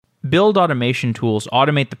Build automation tools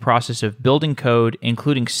automate the process of building code,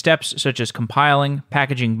 including steps such as compiling,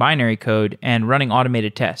 packaging binary code, and running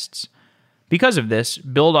automated tests. Because of this,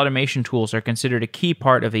 build automation tools are considered a key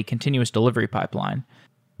part of a continuous delivery pipeline.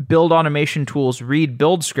 Build automation tools read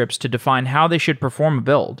build scripts to define how they should perform a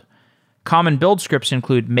build. Common build scripts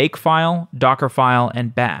include Makefile, Dockerfile,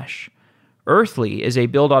 and Bash. Earthly is a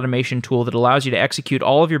build automation tool that allows you to execute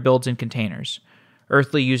all of your builds in containers.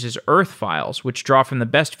 Earthly uses Earth files, which draw from the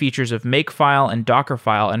best features of Makefile and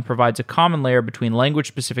Dockerfile and provides a common layer between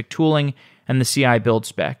language-specific tooling and the CI build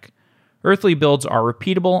spec. Earthly builds are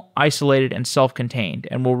repeatable, isolated, and self-contained,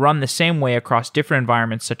 and will run the same way across different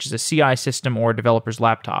environments such as a CI system or a developer's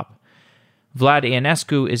laptop. Vlad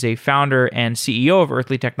Ionescu is a founder and CEO of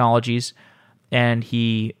Earthly Technologies, and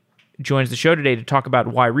he joins the show today to talk about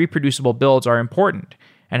why reproducible builds are important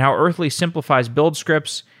and how Earthly simplifies build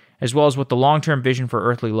scripts, as well as what the long-term vision for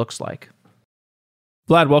Earthly looks like.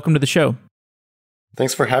 Vlad, welcome to the show.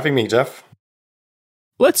 Thanks for having me, Jeff.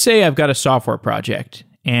 Let's say I've got a software project,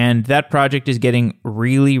 and that project is getting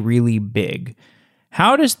really, really big.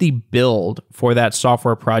 How does the build for that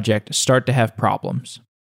software project start to have problems?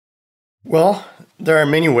 Well, there are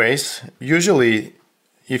many ways. Usually,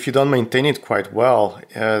 if you don't maintain it quite well,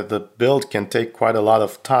 the build can take quite a lot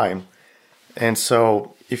of time. And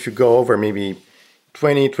so if you go over maybe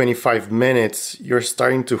 20, 25 minutes, you're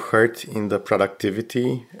starting to hurt in the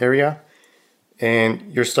productivity area,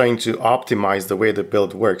 and you're starting to optimize the way the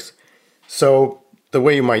build works. So the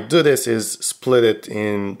way you might do this is split it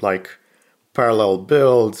in like parallel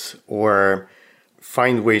builds, or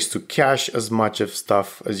find ways to cache as much of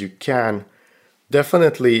stuff as you can.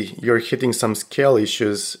 Definitely, you're hitting some scale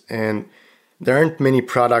issues, and there aren't many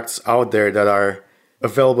products out there that are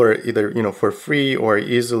available either for free or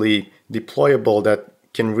easily deployable that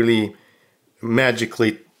can really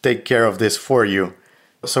magically take care of this for you.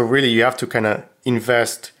 So really, you have to kind of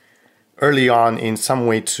invest early on in some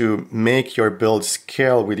way to make your build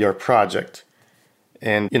scale with your project.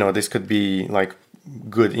 And this could be like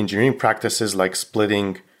good engineering practices, like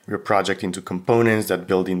splitting your project into components that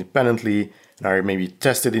build independently and are maybe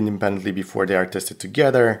tested independently before they are tested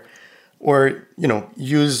together, or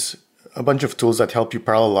use a bunch of tools that help you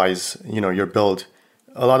parallelize your build.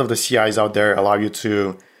 A lot of the CIs out there allow you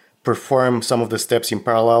to perform some of the steps in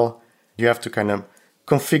parallel. You have to kind of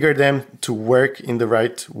configure them to work in the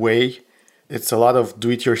right way. It's a lot of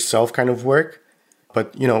do-it-yourself kind of work,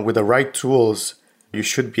 but with the right tools, you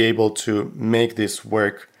should be able to make this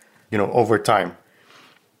work, over time.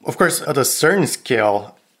 Of course, at a certain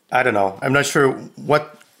scale, I don't know. I'm not sure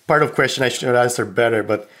what part of question I should answer better,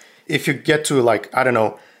 but if you get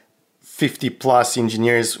to 50 plus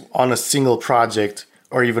engineers on a single project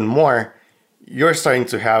or even more, you're starting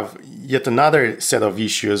to have yet another set of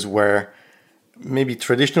issues where maybe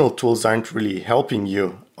traditional tools aren't really helping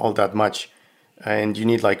you all that much. And you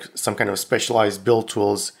need some kind of specialized build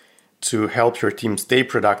tools to help your team stay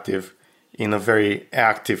productive in a very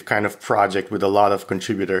active kind of project with a lot of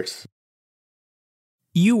contributors.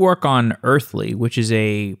 You work on Earthly, which is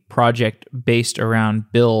a project based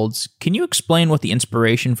around builds. Can you explain what the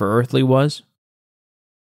inspiration for Earthly was?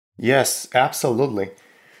 Yes, absolutely.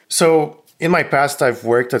 So in my past, I've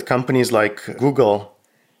worked at companies like Google,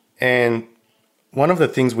 and one of the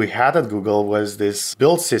things we had at Google was this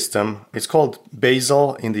build system. It's called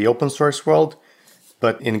Bazel in the open source world,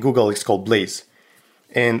 but in Google, it's called Blaze.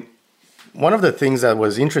 And one of the things that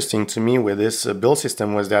was interesting to me with this build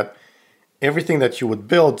system was that everything that you would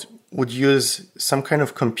build would use some kind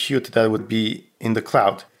of compute that would be in the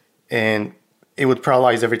cloud. And it would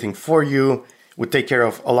parallelize everything for you, would take care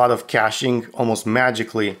of a lot of caching almost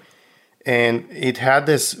magically. And it had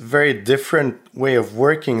this very different way of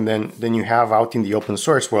working than you have out in the open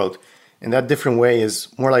source world. And that different way is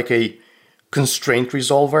more like a constraint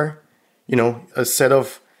resolver, a set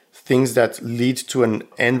of things that lead to an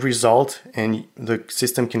end result, and the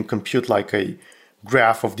system can compute like a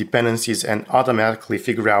graph of dependencies and automatically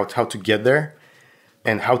figure out how to get there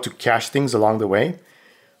and how to cache things along the way,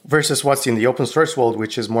 versus what's in the open source world,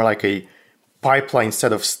 which is more like a pipeline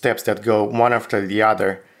set of steps that go one after the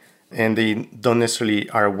other, and they don't necessarily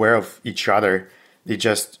are aware of each other. They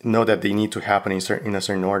just know that they need to happen in a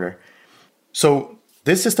certain order. So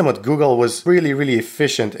this system at Google was really, really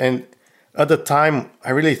efficient. And at the time,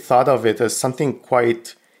 I really thought of it as something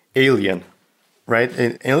quite alien, right?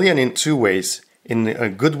 Alien in two ways, in a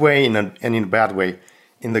good way and in a bad way.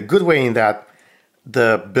 In the good way, in that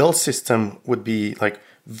the build system would be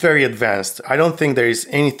very advanced. I don't think there is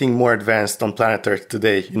anything more advanced on planet Earth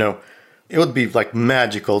today. It would be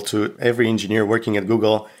magical to every engineer working at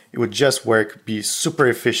Google. It would just work, be super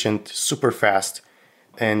efficient, super fast.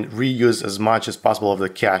 and reuse as much as possible of the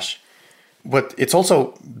cache. But it's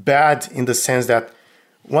also bad in the sense that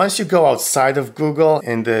once you go outside of Google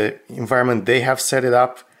and the environment they have set it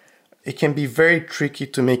up, it can be very tricky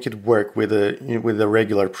to make it work with a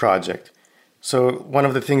regular project. So one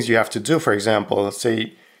of the things you have to do, for example, let's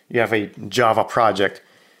say you have a Java project,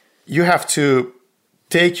 you have to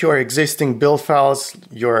take your existing build files,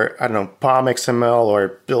 your, POM XML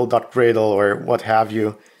or build.gradle or what have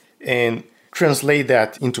you, and translate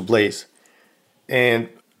that into Blaze. And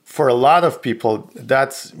for a lot of people,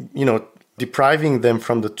 that's, depriving them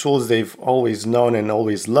from the tools they've always known and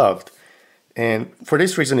always loved. And for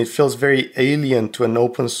this reason, it feels very alien to an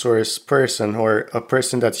open source person or a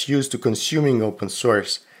person that's used to consuming open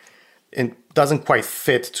source and doesn't quite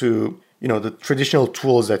fit to, the traditional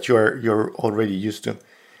tools that you're already used to.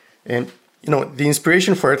 And, the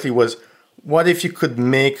inspiration for Earthly was, what if you could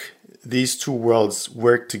make these two worlds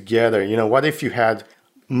work together? What if you had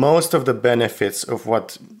most of the benefits of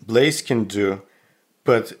what Blaze can do,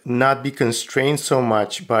 but not be constrained so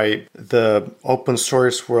much by the open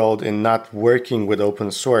source world and not working with open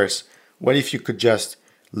source? What if you could just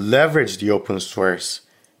leverage the open source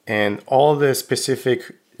and all the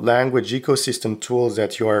specific language ecosystem tools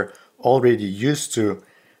that you're already used to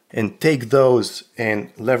and take those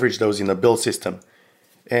and leverage those in a build system?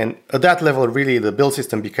 And at that level, really, the build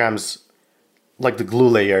system becomes like the glue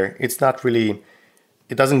layer. It's not really,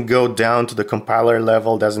 it doesn't go down to the compiler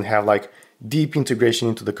level, doesn't have like deep integration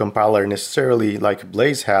into the compiler necessarily like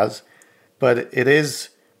Blaze has, but it is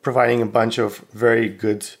providing a bunch of very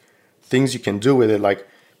good things you can do with it, like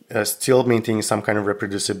still maintaining some kind of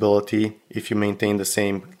reproducibility. If you maintain the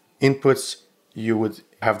same inputs, you would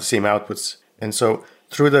have the same outputs. And so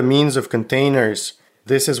through the means of containers,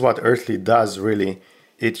 this is what Earthly does really.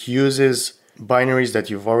 It uses binaries that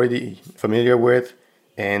you've already familiar with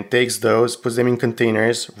and takes those, puts them in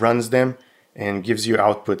containers, runs them, and gives you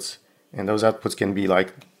outputs. And those outputs can be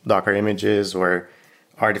like Docker images or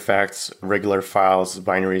artifacts, regular files,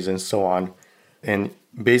 binaries, and so on. And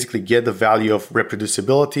basically get the value of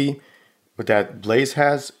reproducibility that Blaze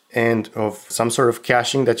has and of some sort of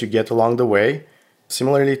caching that you get along the way,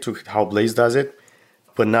 similarly to how Blaze does it,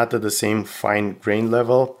 but not at the same fine-grained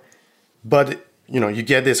level. But, you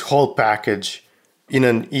get this whole package in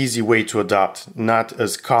an easy way to adopt, not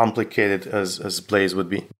as complicated as Blaze would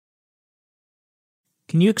be.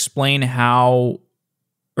 Can you explain how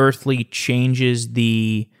Earthly changes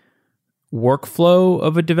the workflow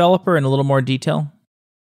of a developer in a little more detail?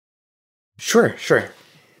 Sure.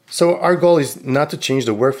 So our goal is not to change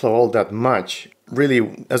the workflow all that much.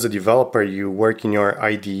 Really, as a developer, you work in your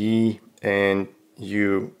IDE and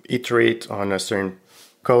you iterate on a certain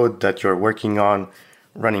code that you're working on,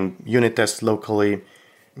 running unit tests locally,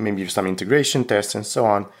 maybe some integration tests and so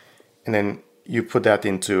on. And then you put that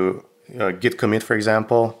into Git commit, for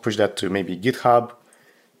example, push that to maybe GitHub,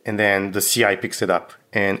 and then the CI picks it up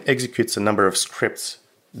and executes a number of scripts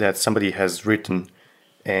that somebody has written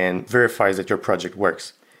and verifies that your project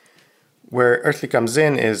works. Where Earthly comes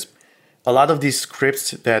in is a lot of these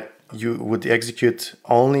scripts that you would execute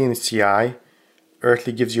only in CI,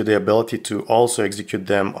 Earthly gives you the ability to also execute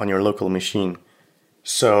them on your local machine.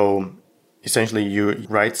 So essentially you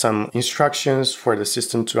write some instructions for the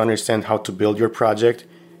system to understand how to build your project,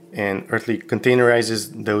 and Earthly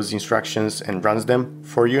containerizes those instructions and runs them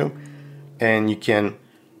for you. And you can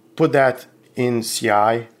put that in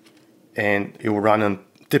CI and it will run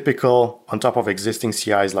on top of existing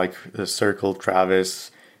CIs like Circle,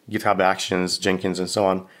 Travis, GitHub Actions, Jenkins, and so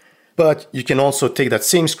on. But you can also take that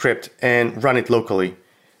same script and run it locally.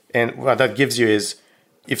 And what that gives you is,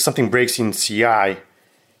 if something breaks in CI,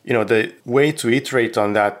 the way to iterate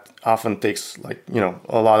on that often takes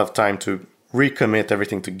a lot of time to recommit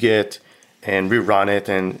everything to Git and rerun it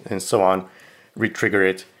and so on, retrigger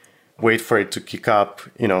it, wait for it to kick up.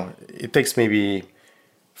 It takes maybe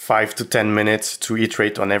 5 to 10 minutes to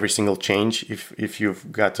iterate on every single change if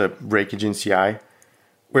you've got a breakage in CI.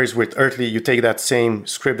 Whereas with Earthly, you take that same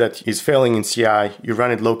script that is failing in CI, you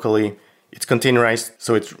run it locally, it's containerized,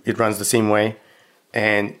 so it runs the same way,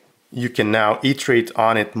 and you can now iterate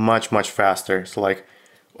on it much, much faster. So like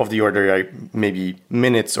of the order maybe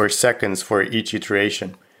minutes or seconds for each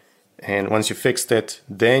iteration. And once you fixed it,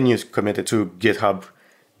 then you commit it to GitHub,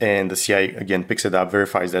 and the CI again picks it up,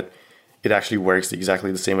 verifies that it actually works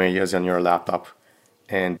exactly the same way as on your laptop.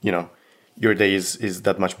 And your day is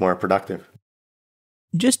that much more productive.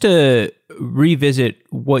 Just to revisit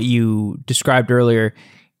what you described earlier,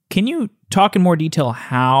 can you talk in more detail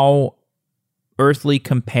how Earthly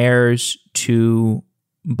compares to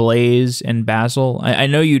Blaze and Bazel? I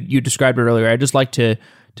know you described it earlier. I'd just like to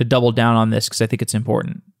to double down on this because I think it's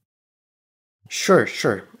important. Sure,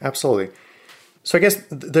 absolutely. So I guess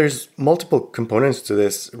there's multiple components to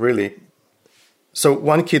this, really. So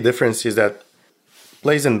one key difference is that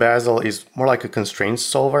Blaze and Bazel is more like a constraint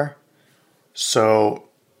solver. So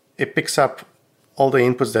it picks up all the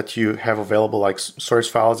inputs that you have available, like source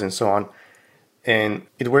files and so on, and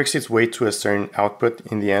it works its way to a certain output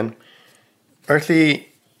in the end. Earthly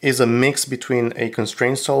is a mix between a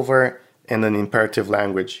constraint solver and an imperative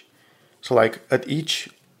language. So like at each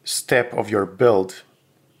step of your build,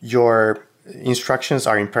 your instructions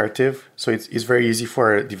are imperative. So it's very easy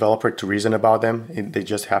for a developer to reason about them. They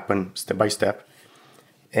just happen step by step.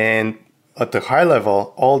 And at the high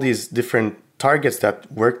level, all these different targets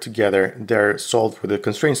that work together, they're solved with a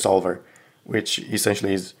constraint solver, which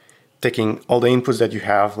essentially is taking all the inputs that you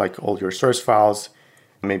have, like all your source files,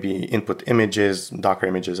 maybe input images, Docker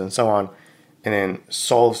images, and so on, and then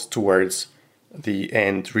solves towards the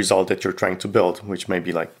end result that you're trying to build, which may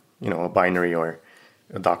be like, a binary or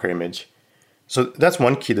a Docker image. So that's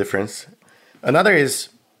one key difference. Another is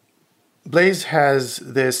Blaze has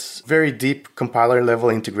this very deep compiler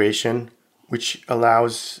level integration, which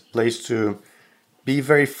allows Blaze to be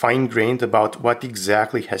very fine-grained about what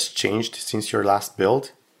exactly has changed since your last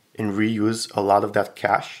build and reuse a lot of that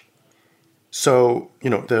cache. So,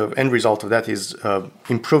 the end result of that is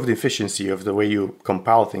improved efficiency of the way you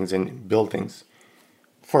compile things and build things.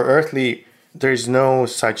 For Earthly, there is no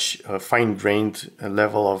such fine-grained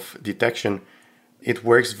level of detection. It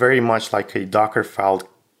works very much like a Docker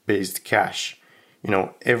file-based cache.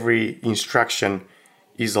 Every instruction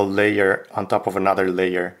is a layer on top of another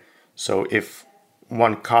layer. So if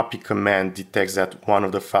one copy command detects that one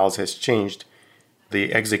of the files has changed,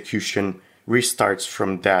 the execution restarts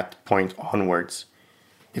from that point onwards.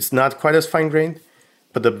 It's not quite as fine-grained,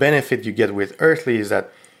 but the benefit you get with Earthly is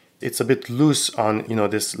that it's a bit loose on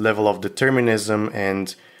this level of determinism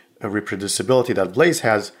and reproducibility that Blaze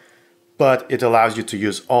has, but it allows you to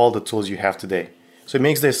use all the tools you have today. So it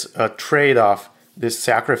makes this a trade-off, this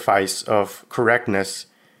sacrifice of correctness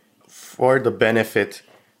for the benefit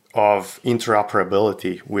of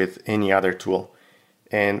interoperability with any other tool.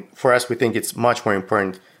 And for us, we think it's much more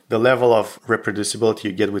important. The level of reproducibility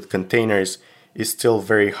you get with containers is still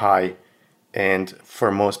very high. And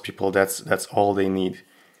for most people, that's all they need.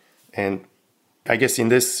 And I guess in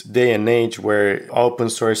this day and age where open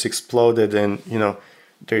source exploded and,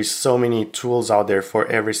 there's so many tools out there for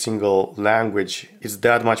every single language, it's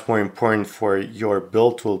that much more important for your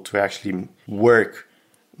build tool to actually work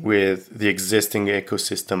with the existing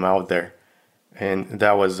ecosystem out there. And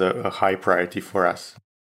that was a high priority for us.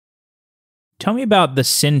 Tell me about the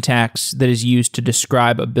syntax that is used to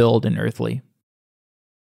describe a build in Earthly.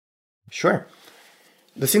 Sure.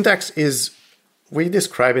 The syntax is, we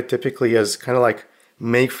describe it typically as kind of like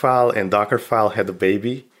Makefile and Dockerfile had a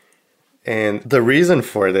baby. And the reason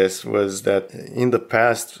for this was that in the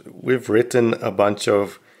past, we've written a bunch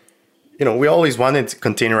of, we always wanted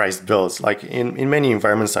containerized builds, like in many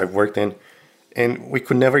environments I've worked in, and we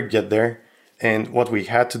could never get there. And what we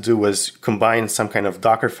had to do was combine some kind of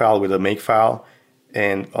Docker file with a Makefile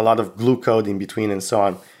and a lot of glue code in between and so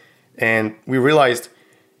on. And we realized,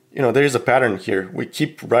 there is a pattern here. We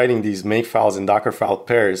keep writing these Makefiles and Dockerfile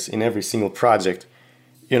pairs in every single project,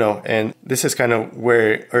 and this is kind of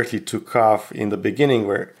where Earthly took off in the beginning,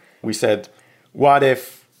 where we said, what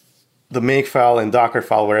if the Makefile and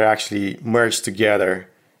Dockerfile were actually merged together?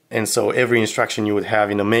 And so every instruction you would have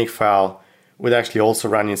in a Makefile would actually also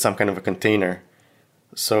run in some kind of a container.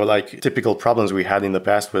 So like typical problems we had in the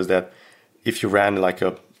past was that if you ran like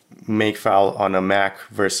a Makefile on a Mac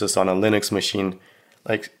versus on a Linux machine,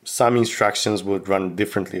 like some instructions would run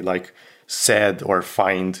differently, like sed or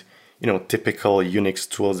find, typical Unix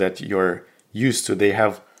tools that you're used to. They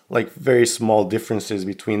have like very small differences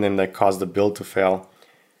between them that cause the build to fail.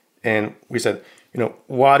 And we said,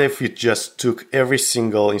 what if you just took every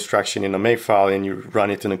single instruction in a Makefile and you run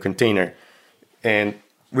it in a container? And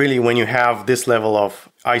really, when you have this level of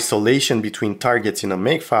isolation between targets in a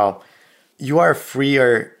Makefile, you are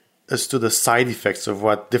freer as to the side effects of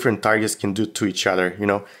what different targets can do to each other.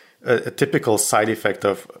 A typical side effect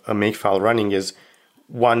of a Makefile running is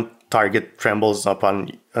one target trembles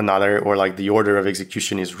upon another, or like the order of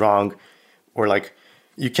execution is wrong, or like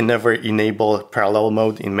you can never enable parallel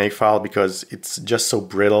mode in Makefile because it's just so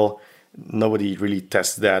brittle. Nobody really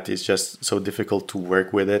tests that. It's just so difficult to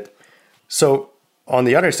work with it. So on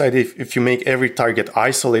the other side, if you make every target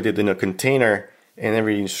isolated in a container and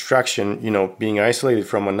every instruction, being isolated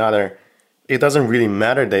from another, it doesn't really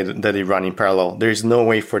matter that they run in parallel. There's no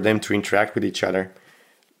way for them to interact with each other.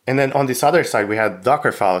 And then on this other side, we had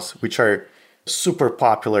Docker files, which are super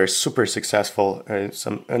popular, super successful,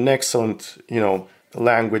 an excellent,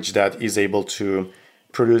 language that is able to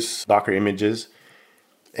produce Docker images.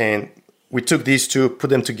 And we took these two, put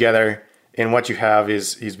them together, and what you have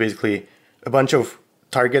is basically a bunch of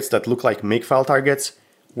targets that look like Makefile targets,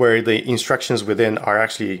 where the instructions within are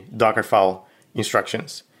actually Dockerfile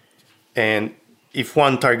instructions. And if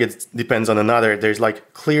one target depends on another, there's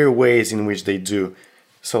like clear ways in which they do.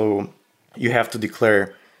 So you have to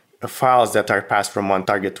declare files that are passed from one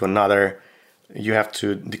target to another. You have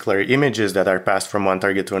to declare images that are passed from one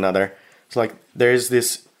target to another. So like there's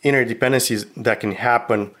this interdependencies that can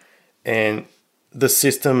happen, and the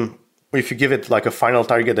system, if you give it like a final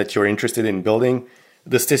target that you're interested in building,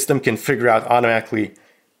 the system can figure out automatically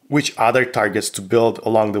which other targets to build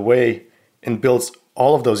along the way and builds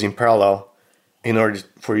all of those in parallel in order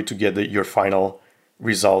for you to get your final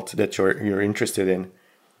result that you're interested in.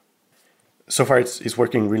 So far, it's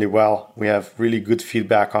working really well. We have really good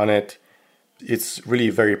feedback on it. It's really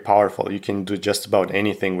very powerful. You can do just about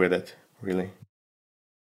anything with it, really.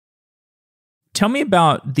 Tell me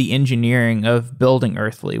about the engineering of building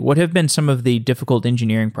Earthly. What have been some of the difficult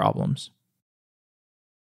engineering problems?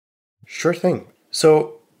 Sure thing.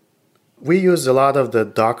 So we use a lot of the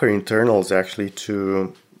Docker internals actually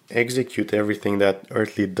to execute everything that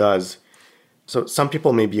Earthly does. So some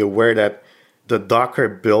people may be aware that the Docker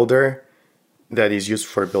builder that is used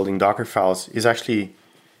for building Docker files is actually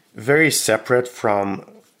very separate from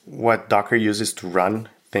what Docker uses to run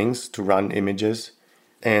things, to run images.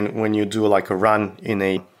 And when you do like a run in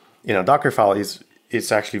a Docker file,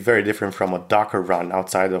 it's actually very different from a Docker run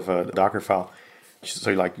outside of a Docker file.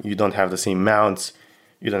 So like you don't have the same mounts,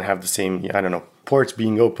 you don't have the same, ports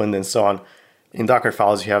being opened and so on. In Docker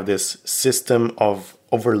files, you have this system of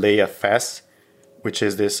overlayFS, which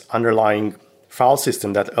is this underlying file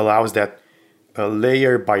system that allows that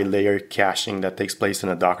layer by layer caching that takes place in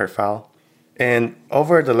a Docker file. And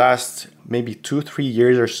over the last maybe 2-3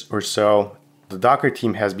 years or so, the Docker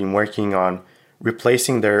team has been working on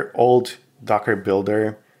replacing their old Docker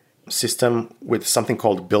builder system with something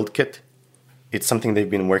called BuildKit. It's something they've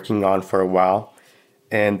been working on for a while.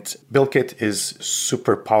 And BuildKit is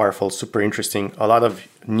super powerful, super interesting. A lot of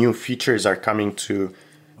new features are coming to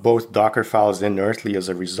both Docker files and Earthly as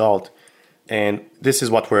a result. And this is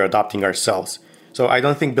what we're adopting ourselves. So I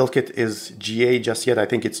don't think BuildKit is GA just yet. I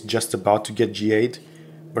think it's just about to get GA'd,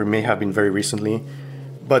 or may have been very recently.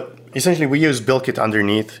 But essentially, we use BuildKit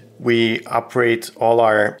underneath. We operate all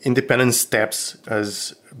our independent steps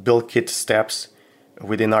as BuildKit steps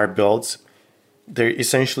within our builds. There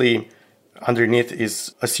essentially underneath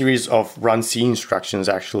is a series of run C instructions,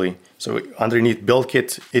 actually. So underneath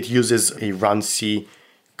BuildKit, it uses a run C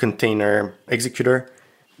container executor,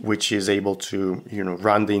 which is able to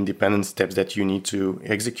run the independent steps that you need to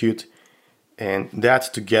execute. And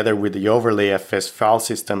that together with the overlayFS file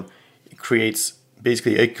system creates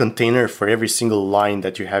basically a container for every single line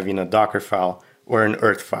that you have in a Docker file or an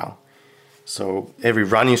Earth file. So every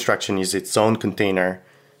run instruction is its own container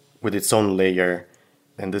with its own layer,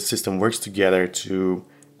 and the system works together to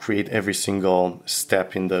create every single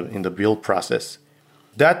step in the build process.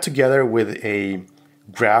 That together with a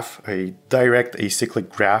graph, a direct acyclic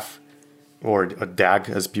graph, or a DAG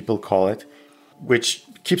as people call it, which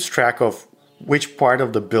keeps track of which part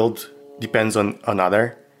of the build depends on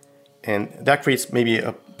another. And that creates maybe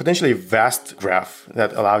a potentially vast graph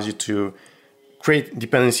that allows you to create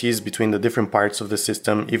dependencies between the different parts of the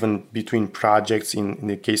system, even between projects. In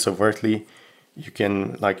the case of Earthly, you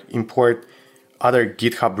can import other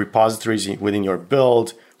GitHub repositories within your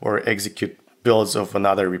build or execute builds of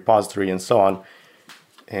another repository and so on.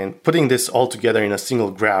 And putting this all together in a single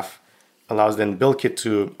graph allows then BuildKit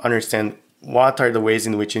to understand what are the ways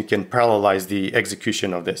in which it can parallelize the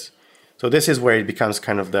execution of this. So this is where it becomes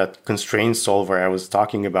kind of that constraint solver I was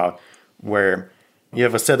talking about, where you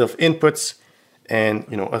have a set of inputs and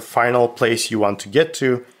a final place you want to get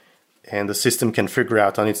to, and the system can figure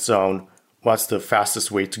out on its own what's the fastest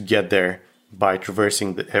way to get there by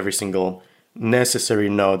traversing every single necessary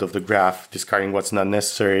node of the graph, discarding what's not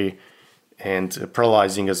necessary, and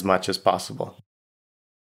parallelizing as much as possible.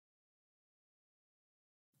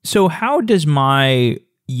 So how does my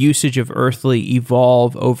usage of Earthly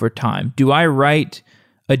evolve over time? Do I write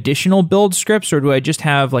additional build scripts, or do I just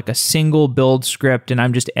have a single build script and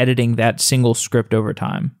I'm just editing that single script over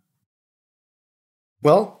time?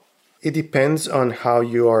 Well, it depends on how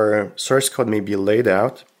your source code may be laid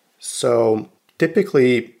out. So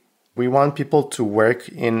typically, we want people to work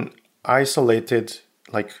in isolated,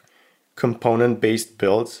 component-based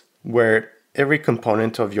builds where every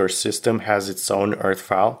component of your system has its own Earth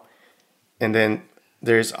file. And then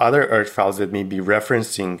there's other earth files that may be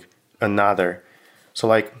referencing another. So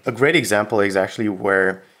like a great example is actually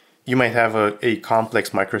where you might have a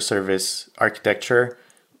complex microservice architecture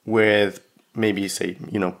with maybe say,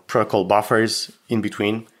 protocol buffers in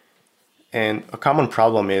between. And a common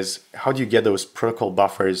problem is how do you get those protocol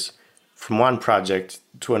buffers from one project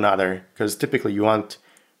to another? Because typically you want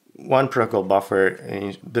one protocol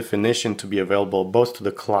buffer definition to be available both to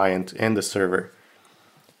the client and the server.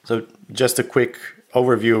 So just a quick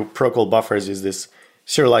overview, protocol buffers is this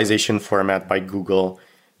serialization format by Google.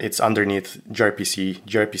 It's underneath gRPC.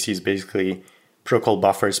 gRPC is basically protocol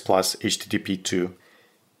buffers plus HTTP2.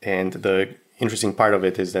 And the interesting part of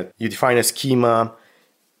it is that you define a schema,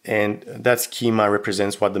 and that schema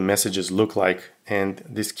represents what the messages look like. And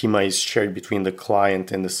this schema is shared between the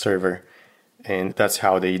client and the server. And that's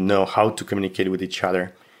how they know how to communicate with each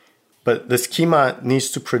other. But the schema needs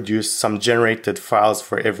to produce some generated files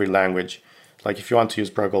for every language. Like if you want to use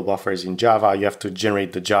protocol buffers in Java, you have to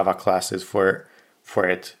generate the Java classes for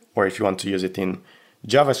it. Or if you want to use it in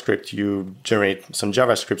JavaScript, you generate some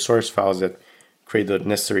JavaScript source files that create the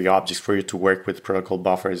necessary objects for you to work with protocol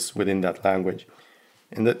buffers within that language.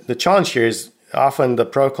 And the challenge here is often the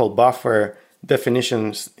protocol buffer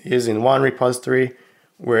definitions is in one repository,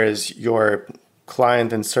 whereas your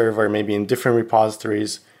client and server may be in different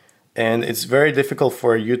repositories. And it's very difficult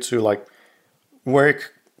for you to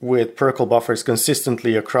work with protocol buffers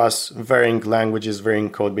consistently across varying languages, varying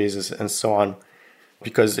code bases, and so on,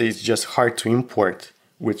 because it's just hard to import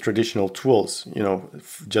with traditional tools,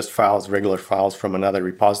 just files, regular files from another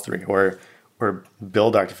repository or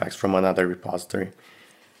build artifacts from another repository.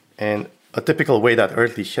 And a typical way that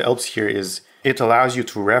Earthly helps here is it allows you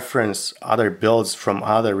to reference other builds from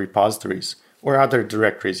other repositories or other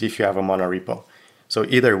directories if you have a monorepo. So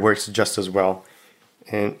either works just as well.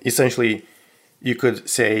 And essentially, you could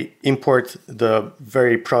say import the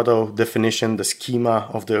very proto definition, the schema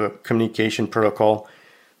of the communication protocol,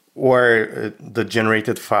 or the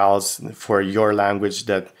generated files for your language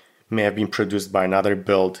that may have been produced by another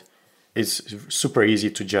build. It's super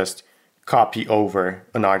easy to just copy over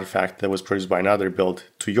an artifact that was produced by another build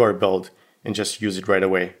to your build and just use it right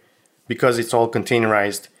away. Because it's all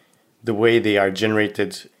containerized, the way they are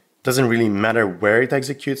generated doesn't really matter where it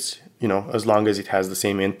executes, as long as it has the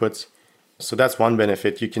same inputs. So that's one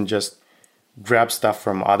benefit. You can just grab stuff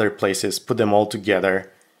from other places, put them all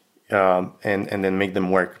together, and then make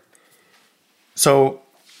them work. So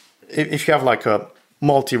if you have a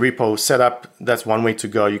multi-repo setup, that's one way to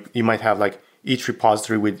go. You might have each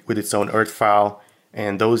repository with its own earth file,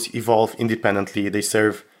 and those evolve independently. They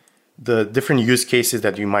serve the different use cases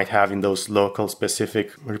that you might have in those local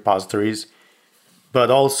specific repositories. But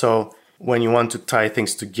also, when you want to tie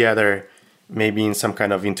things together, maybe in some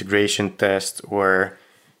kind of integration test or,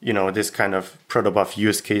 this kind of protobuf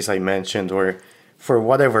use case I mentioned, or for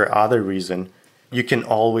whatever other reason, you can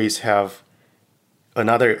always have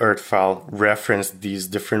another earth file reference these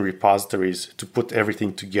different repositories to put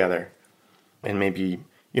everything together. And maybe,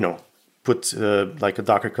 put a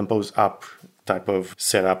Docker Compose up type of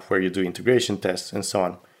setup where you do integration tests and so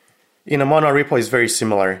on. In a monorepo is very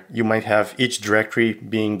similar. You might have each directory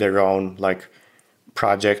being their own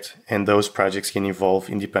project, and those projects can evolve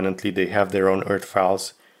independently. They have their own earth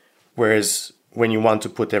files. Whereas when you want to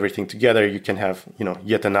put everything together, you can have,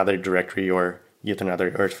 yet another directory or yet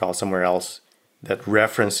another earth file somewhere else that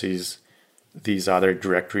references these other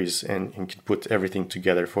directories and can put everything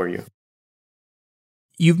together for you.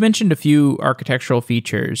 You've mentioned a few architectural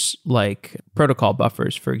features like protocol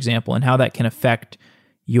buffers, for example, and how that can affect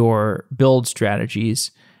your build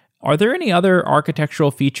strategies. Are there any other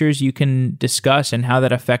architectural features you can discuss and how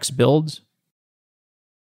that affects builds?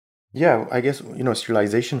 Yeah, I guess,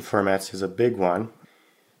 serialization formats is a big one.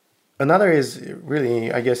 Another is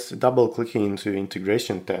really, I guess, double-clicking into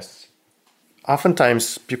integration tests.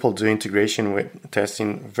 Oftentimes, people do integration with tests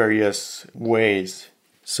in various ways.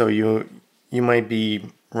 So you might be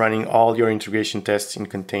running all your integration tests in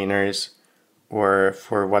containers, or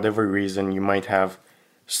for whatever reason, you might have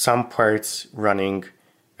some parts running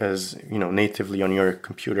as natively on your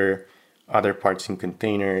computer, other parts in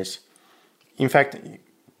containers. In fact,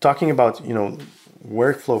 talking about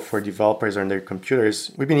workflow for developers on their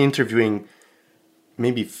computers, we've been interviewing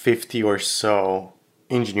maybe 50 or so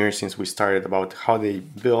engineers since we started about how they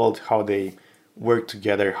build, how they work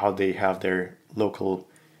together, how they have their local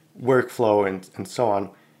workflow and so on.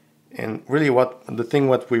 And really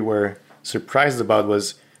what we were surprised about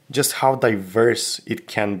was just how diverse it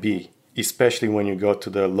can be, especially when you go to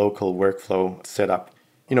the local workflow setup.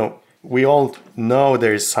 We all know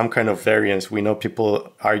there's some kind of variance. We know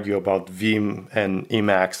people argue about Vim and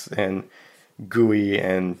Emacs and GUI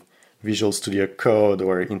and Visual Studio Code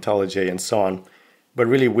or IntelliJ and so on. But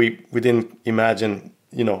really, we didn't imagine,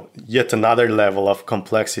 yet another level of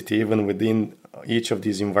complexity. Even within each of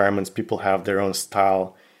these environments, people have their own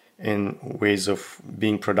style and ways of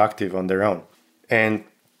being productive on their own. And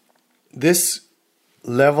this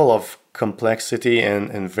level of complexity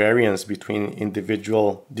and variance between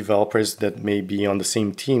individual developers that may be on the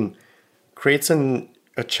same team creates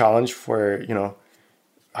a challenge for,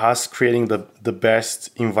 us creating the best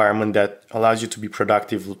environment that allows you to be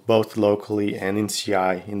productive both locally and in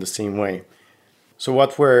CI in the same way. So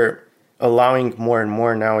what we're allowing more and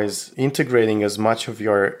more now is integrating as much of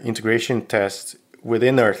your integration tests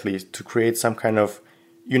within Earthly to create some kind of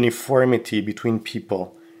uniformity between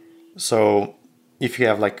people. So if you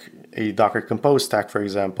have like a Docker Compose stack, for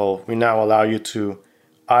example, we now allow you to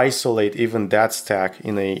isolate even that stack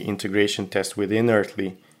in an integration test within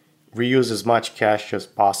Earthly, reuse as much cache as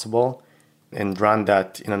possible, and run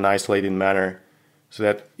that in an isolated manner so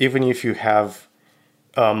that even if you have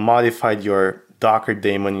modified your Docker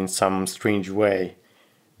daemon in some strange way,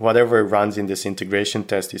 whatever runs in this integration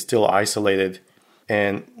test is still isolated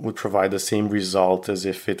and would provide the same result as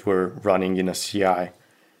if it were running in a CI.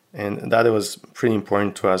 And that was pretty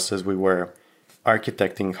important to us as we were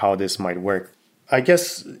architecting how this might work. I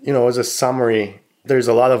guess, as a summary, there's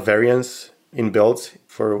a lot of variance in builds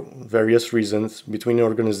for various reasons between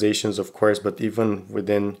organizations, of course, but even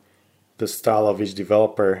within the style of each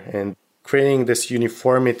developer. And creating this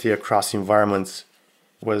uniformity across environments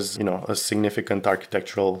was, a significant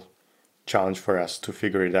architectural challenge for us to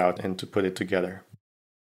figure it out and to put it together.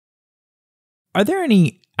 Are there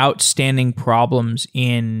any outstanding problems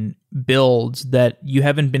in builds that you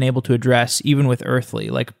haven't been able to address even with Earthly,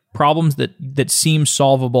 like problems that seem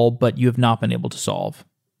solvable but you have not been able to solve?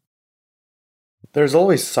 There's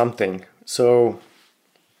always something. So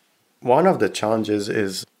one of the challenges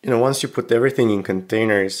is, once you put everything in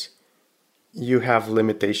containers, you have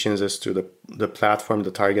limitations as to the platform,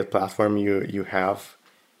 the target platform you have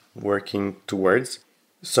working towards.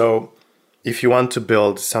 So if you want to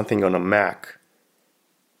build something on a Mac,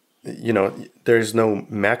 there's no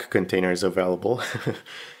Mac containers available.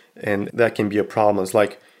 And that can be a problem. It's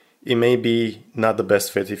like, it may be not the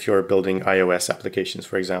best fit if you're building iOS applications,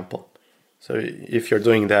 for example. So if you're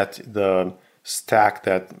doing that, the stack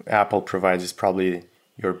that Apple provides is probably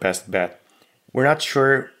your best bet. We're not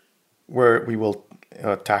sure where we will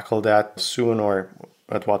tackle that soon or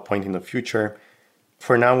at what point in the future.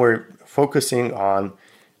 For now, we're focusing on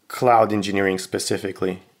cloud engineering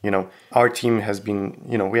specifically. Our team has been,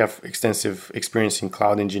 we have extensive experience in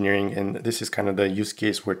cloud engineering, and this is kind of the use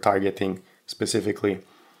case we're targeting specifically.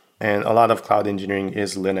 And a lot of cloud engineering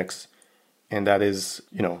is Linux. And that is,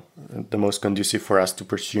 the most conducive for us to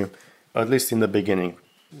pursue, at least in the beginning.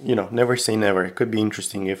 Never say never. It could be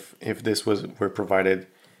interesting if this were provided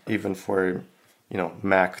even for,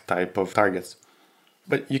 Mac type of targets.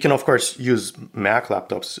 But you can, of course, use Mac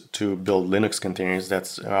laptops to build Linux containers.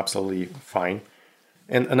 That's absolutely fine.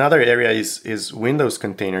 And another area is Windows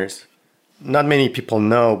containers. Not many people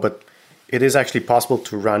know, but it is actually possible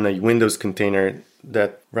to run a Windows container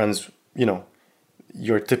that runs,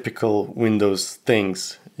 your typical Windows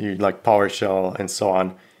things, like PowerShell and so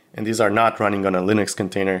on. And these are not running on a Linux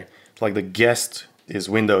container. Like the guest is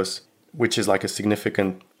Windows, which is like a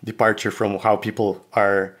significant departure from how people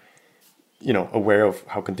are, aware of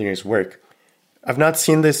how containers work. I've not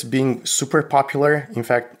seen this being super popular. In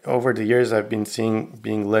fact, over the years, I've been seeing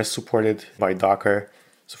being less supported by Docker.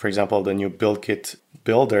 So for example, the new BuildKit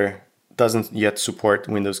builder doesn't yet support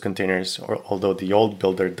Windows containers, although the old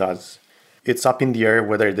builder does. It's up in the air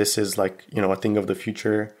whether this is like, a thing of the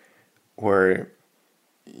future or,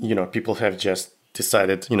 people have just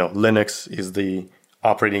decided, Linux is the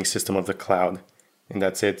operating system of the cloud and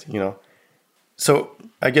that's it, So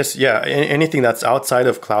I guess, anything that's outside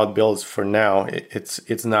of cloud builds for now,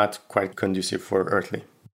 it's not quite conducive for Earthly.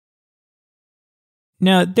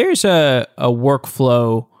 Now, there's a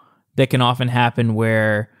workflow that can often happen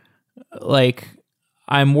where, like,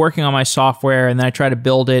 I'm working on my software and then I try to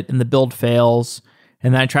build it and the build fails.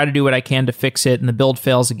 And then I try to do what I can to fix it and the build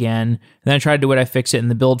fails again. And then I try to do what I fix it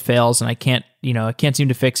and the build fails and I can't seem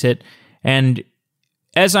to fix it. And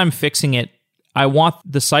as I'm fixing it, I want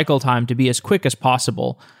the cycle time to be as quick as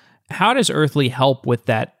possible. How does Earthly help with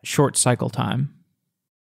that short cycle time?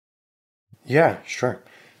 Yeah, sure.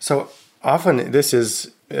 So often this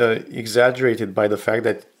is exaggerated by the fact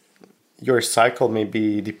that your cycle may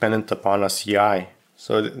be dependent upon a CI.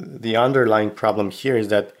 So the underlying problem here is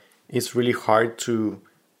that it's really hard to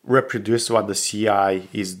reproduce what the CI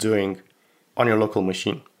is doing on your local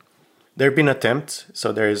machine. There have been attempts.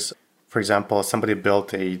 So there's For example, somebody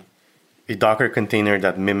built a Docker container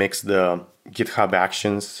that mimics the GitHub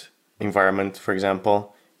Actions environment, for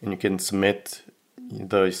example, and you can submit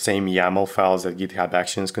the same YAML files that GitHub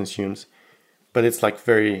Actions consumes. But it's like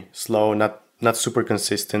very slow, not super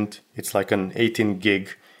consistent. It's like an 18 gig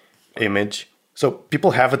image. So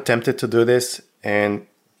people have attempted to do this, and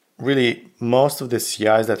really most of the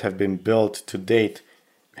CIs that have been built to date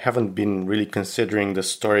haven't been really considering the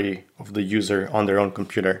story of the user on their own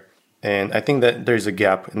computer. And I think that there's a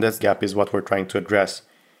gap, and that gap is what we're trying to address.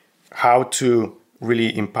 How to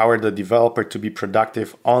really empower the developer to be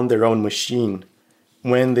productive on their own machine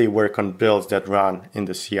when they work on builds that run in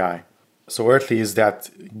the CI. So Earthly is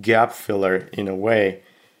that gap filler in a way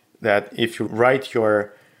that if you write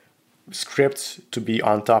your scripts to be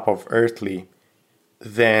on top of Earthly,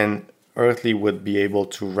 then Earthly would be able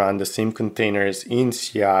to run the same containers in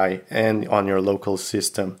CI and on your local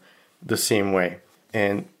system the same way.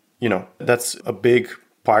 And, that's a big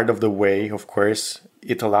part of the way, of course.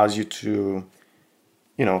 It allows you to,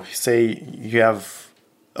 say you have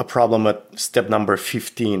a problem at step number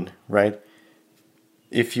 15, right?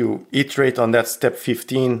 If you iterate on that step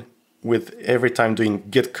 15 with every time doing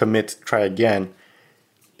git commit try again,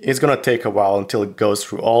 it's going to take a while until it goes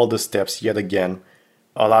through all the steps yet again.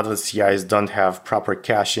 A lot of the CIs don't have proper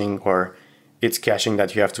caching, or it's caching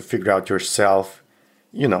that you have to figure out yourself.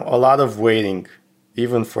 A lot of waiting,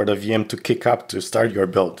 even for the VM to kick up to start your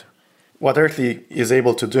build. What Earthly is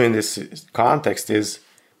able to do in this context is,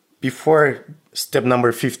 before step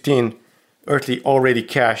number 15, Earthly already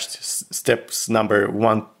cached steps number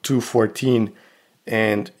 1 to 14,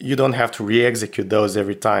 and you don't have to re-execute those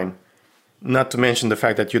every time. Not to mention the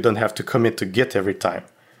fact that you don't have to commit to Git every time.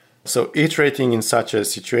 So iterating in such a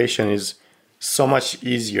situation is so much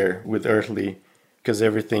easier with Earthly, because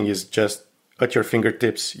everything is just at your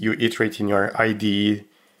fingertips. You iterate in your IDE,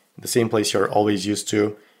 the same place you're always used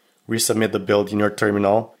to, resubmit the build in your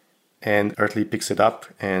terminal, and Earthly picks it up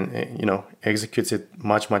and executes it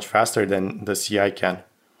much, much faster than the CI can.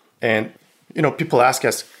 And people ask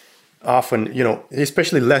us often,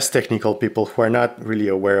 especially less technical people who are not really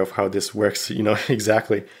aware of how this works,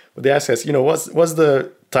 exactly. But they ask us, what's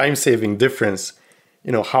the time-saving difference?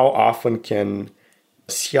 How often can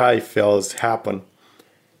CI fails happen?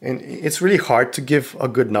 And it's really hard to give a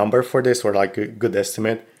good number for this, or like a good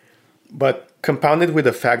estimate. But compounded with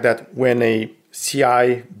the fact that when a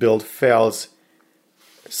CI build fails,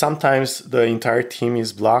 sometimes the entire team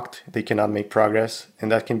is blocked. They cannot make progress,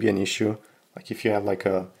 and that can be an issue. Like if you have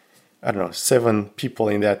 7 people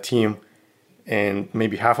in that team, and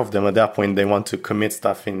maybe half of them at that point, they want to commit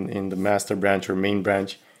stuff in the master branch or main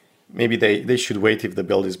branch. Maybe they should wait if the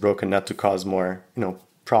build is broken, not to cause more,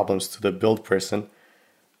 problems to the build person.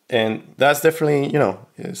 And that's definitely,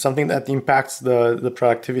 something that impacts the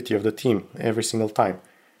productivity of the team every single time.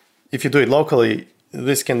 If you do it locally,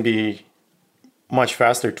 this can be much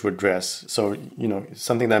faster to address. So,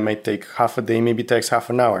 something that might take half a day maybe takes half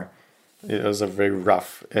an hour. It was a very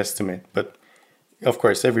rough estimate. But of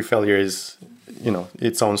course, every failure is,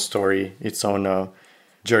 its own story, its own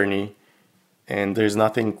journey. And there's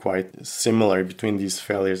nothing quite similar between these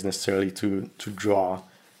failures necessarily to draw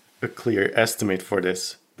a clear estimate for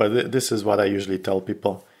this. But this is what I usually tell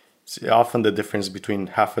people. It's often the difference between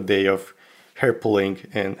half a day of hair pulling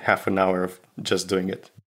and half an hour of just doing it.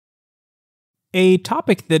 A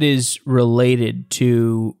topic that is related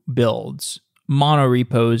to builds,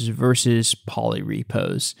 monorepos versus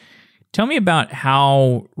polyrepos. Tell me about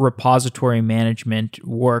how repository management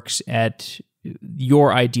works at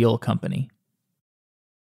your ideal company.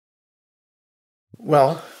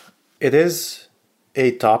 Well, it is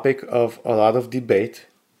a topic of a lot of debate.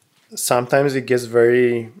 Sometimes it gets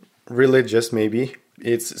very religious, maybe.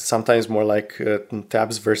 It's sometimes more like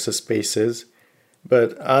tabs versus spaces.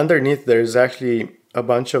 But underneath, there's actually a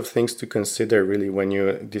bunch of things to consider, really, when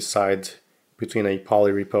you decide between a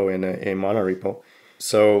polyrepo and a monorepo.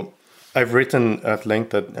 So I've written at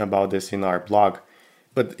length about this in our blog.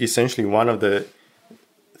 But essentially, one of the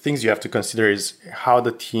things you have to consider is how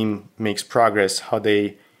the team makes progress, how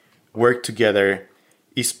they work together,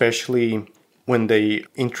 especially when they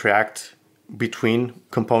interact between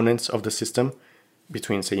components of the system,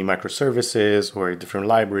 between, say, microservices or different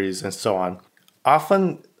libraries and so on.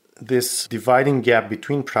 Often, this dividing gap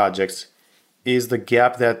between projects is the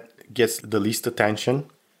gap that gets the least attention.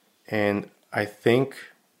 And I think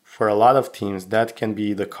for a lot of teams, that can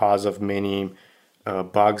be the cause of many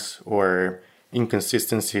bugs or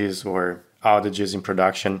inconsistencies or outages in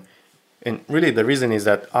production. And really, the reason is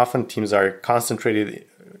that often teams are concentrated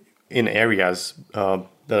in areas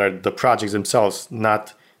that are the projects themselves,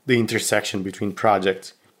 not the intersection between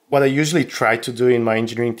projects. What I usually try to do in my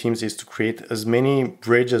engineering teams is to create as many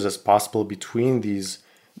bridges as possible between these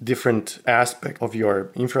different aspects of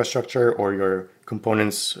your infrastructure or your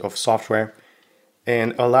components of software,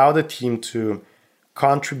 and allow the team to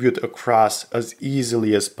contribute across as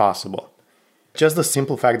easily as possible. Just the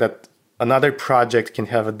simple fact that another project can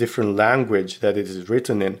have a different language that it is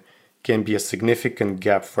written in can be a significant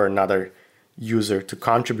gap for another user to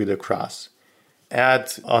contribute across.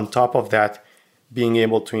 Add on top of that, being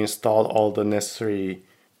able to install all the necessary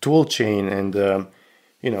toolchain and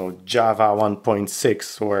Java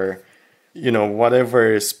 1.6 or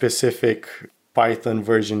whatever specific Python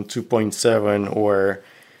version 2.7 or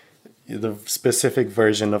the specific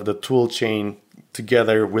version of the toolchain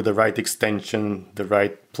together with the right extension, the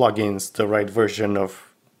right plugins, the right version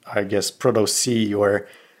of, I guess, Proto C or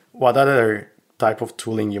what other type of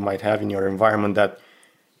tooling you might have in your environment that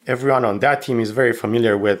everyone on that team is very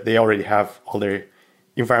familiar with. They already have all their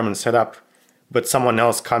environment set up, but someone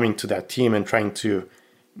else coming to that team and trying to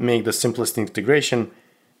make the simplest integration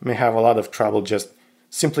may have a lot of trouble just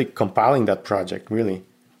simply compiling that project, really.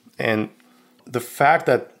 And the fact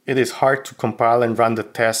that it is hard to compile and run the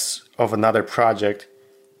tests of another project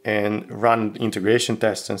and run integration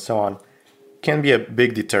tests and so on can be a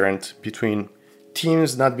big deterrent between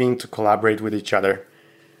teams not being to collaborate with each other.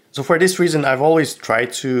 So for this reason, I've always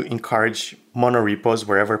tried to encourage monorepos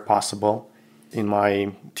wherever possible in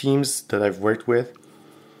my teams that I've worked with,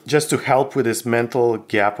 just to help with this mental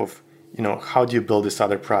gap of, how do you build this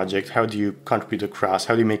other project? How do you contribute across?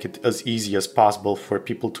 How do you make it as easy as possible for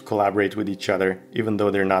people to collaborate with each other, even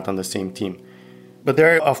though they're not on the same team? But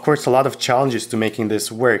there are, of course, a lot of challenges to making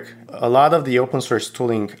this work. A lot of the open source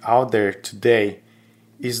tooling out there today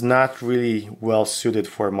is not really well suited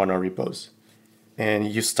for monorepos.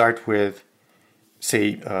 And you start with,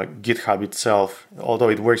 say, GitHub itself. Although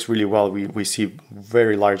it works really well, we see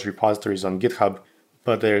very large repositories on GitHub,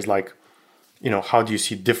 but there's how do you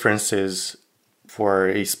see differences for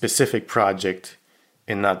a specific project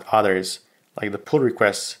and not others? Like the pull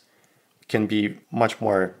requests can be much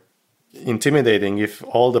more intimidating if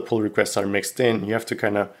all the pull requests are mixed in. You have to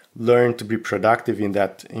kind of learn to be productive in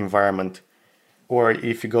that environment. Or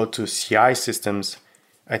if you go to CI systems,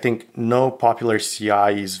 I think no popular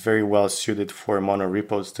CI is very well suited for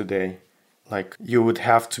monorepos today. Like you would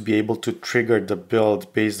have to be able to trigger the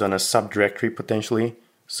build based on a subdirectory potentially,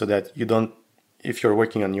 so that you don't, if you're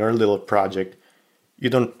working on your little project, you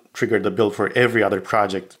don't trigger the build for every other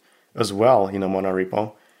project as well in a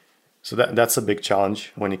monorepo. So that's a big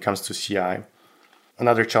challenge when it comes to CI.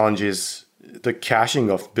 Another challenge is the caching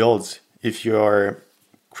of builds. If you're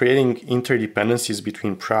creating interdependencies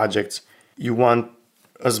between projects, you want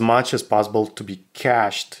as much as possible to be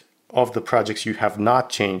cached of the projects you have not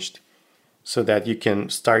changed, so that you can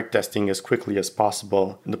start testing as quickly as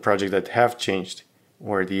possible the projects that have changed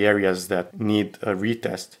or the areas that need a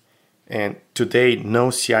retest. And today,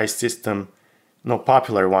 no CI system, no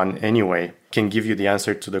popular one anyway, can give you the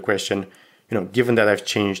answer to the question, given that I've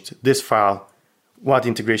changed this file, what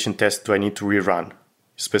integration test do I need to rerun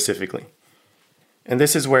specifically? And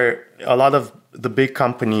this is where a lot of the big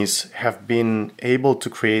companies have been able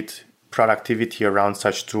to create productivity around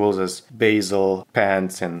such tools as Bazel,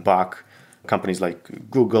 Pants, and Bach, companies like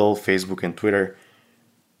Google, Facebook, and Twitter.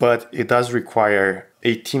 But it does require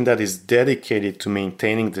a team that is dedicated to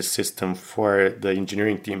maintaining the system for the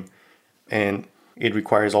engineering team. And it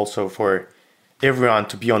requires also for everyone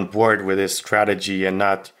to be on board with this strategy and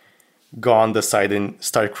not go on the side and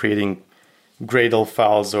start creating Gradle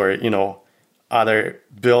files or, other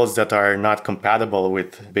builds that are not compatible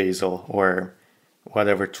with Bazel or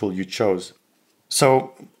whatever tool you chose.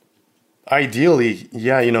 So ideally,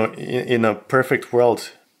 in a perfect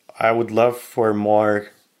world, I would love for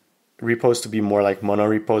more repos to be more like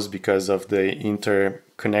monorepos because of the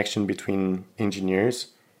interconnection between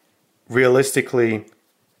engineers. Realistically,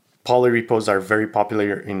 polyrepos are very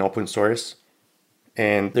popular in open source,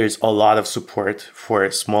 and there's a lot of support for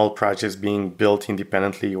small projects being built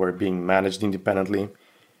independently or being managed independently.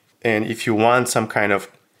 And if you want some kind of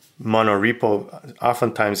monorepo,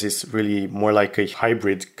 oftentimes it's really more like a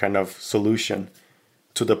hybrid kind of solution,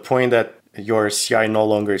 to the point that your CI no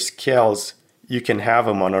longer scales. You can have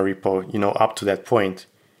a monorepo, up to that point,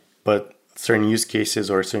 but certain use cases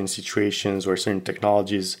or certain situations or certain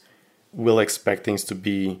technologies will expect things to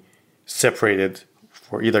be separated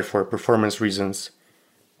for either for performance reasons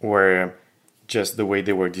or just the way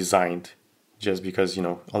they were designed, just because,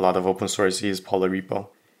 a lot of open source is polyrepo.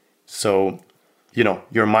 So,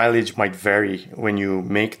 your mileage might vary when you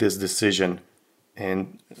make this decision.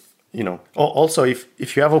 And, also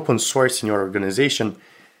if you have open source in your organization,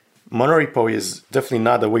 monorepo is definitely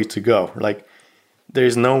not the way to go. Like,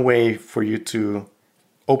 there's no way for you to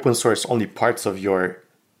open source only parts of your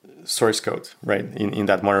source code, right, in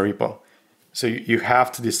that monorepo. So you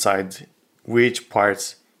have to decide which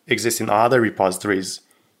parts exist in other repositories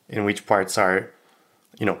and which parts are,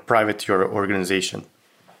 private to your organization.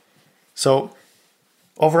 So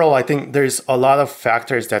overall, I think there's a lot of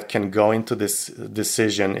factors that can go into this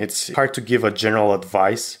decision. It's hard to give a general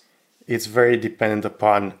advice. It's very dependent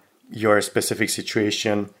upon your specific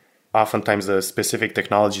situation. Oftentimes the specific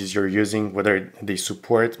technologies you're using, whether they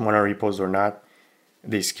support monorepos or not,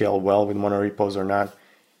 they scale well with monorepos or not,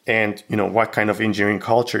 and what kind of engineering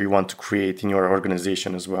culture you want to create in your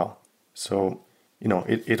organization as well. So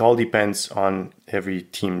it all depends on every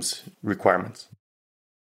team's requirements.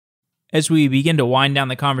 As we begin to wind down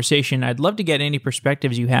the conversation, I'd love to get any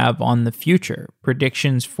perspectives you have on the future,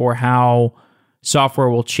 predictions for how software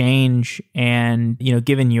will change, and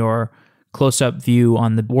given your close-up view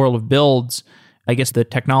on the world of builds, I guess the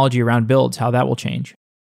technology around builds, how that will change.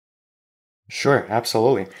 Sure,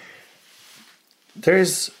 absolutely.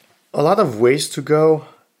 There's a lot of ways to go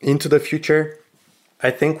into the future.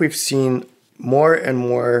 I think we've seen more and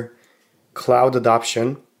more cloud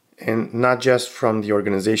adoption, and not just from the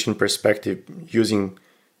organization perspective, using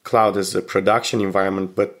cloud as a production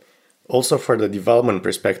environment, but also for the development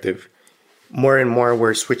perspective. More and more,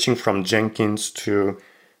 we're switching from Jenkins to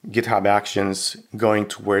GitHub Actions, going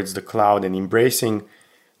towards the cloud and embracing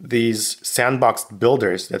these sandboxed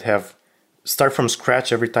builders that start from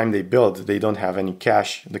scratch every time they build. They don't have any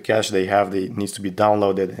cache. The cache they have, needs to be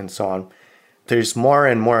downloaded and so on. There's more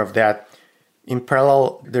and more of that. In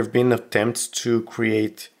parallel, there have been attempts to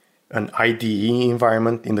create an IDE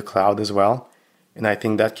environment in the cloud as well. And I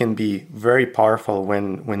think that can be very powerful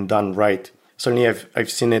when done right. Certainly,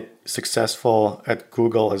 I've seen it successful at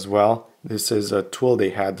Google as well. This is a tool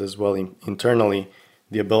they had as well internally,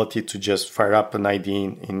 the ability to just fire up an IDE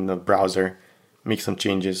in the browser, make some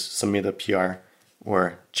changes, submit a PR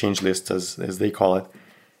or change list as they call it,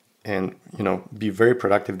 and be very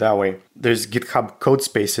productive that way. There's GitHub code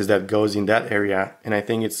spaces that goes in that area, and I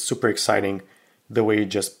think it's super exciting the way it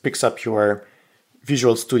just picks up your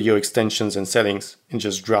Visual Studio extensions and settings and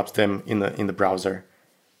just drops them in the browser.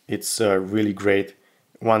 It's really great.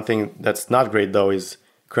 One thing that's not great though is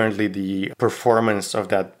currently the performance of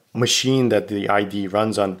that machine that the IDE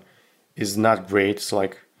runs on is not great. So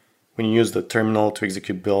like when you use the terminal to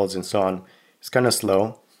execute builds and so on, it's kind of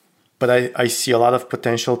slow. But I see a lot of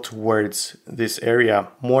potential towards this area.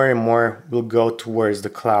 More and more will go towards the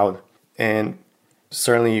cloud. And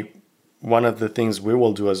certainly one of the things we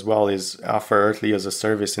will do as well is offer Earthly as a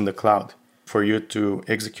service in the cloud for you to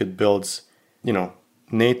execute builds,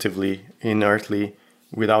 natively in Earthly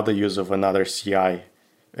without the use of another CI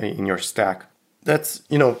in your stack. That's,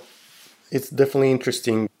 it's definitely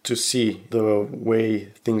interesting to see the way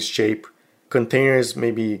things shape. Containers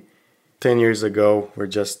maybe 10 years ago were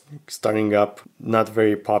just starting up, not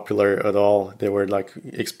very popular at all. They were like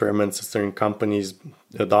experiments, certain companies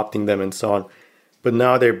adopting them and so on. But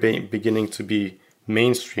now they're beginning to be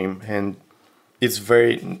mainstream, and it's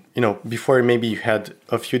very, before maybe you had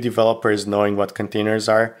a few developers knowing what containers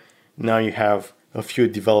are. Now you have a few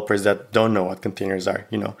developers that don't know what containers are.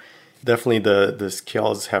 Definitely the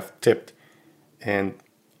scales have tipped, and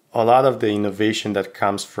a lot of the innovation that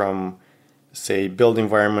comes from, say, build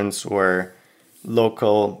environments or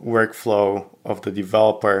local workflow of the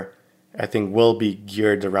developer, I think will be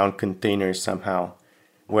geared around containers somehow.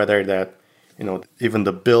 Whether that, even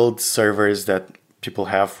the build servers that people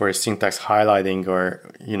have for syntax highlighting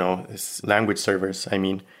or, language servers,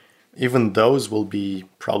 even those will be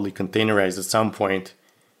probably containerized at some point.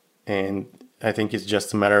 And I think it's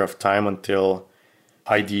just a matter of time until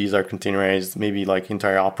IDEs are containerized, maybe like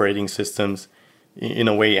entire operating systems. In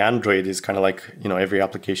a way, Android is kind of like, every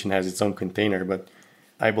application has its own container. But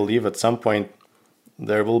I believe at some point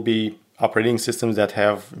there will be operating systems that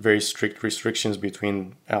have very strict restrictions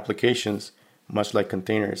between applications, much like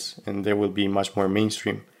containers, and they will be much more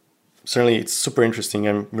mainstream. Certainly, it's super interesting.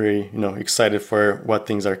 I'm very, excited for what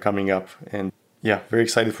things are coming up, and very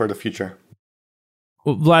excited for the future.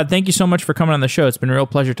 Well, Vlad, thank you so much for coming on the show. It's been a real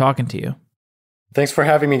pleasure talking to you. Thanks for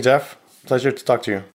having me, Jeff. Pleasure to talk to you.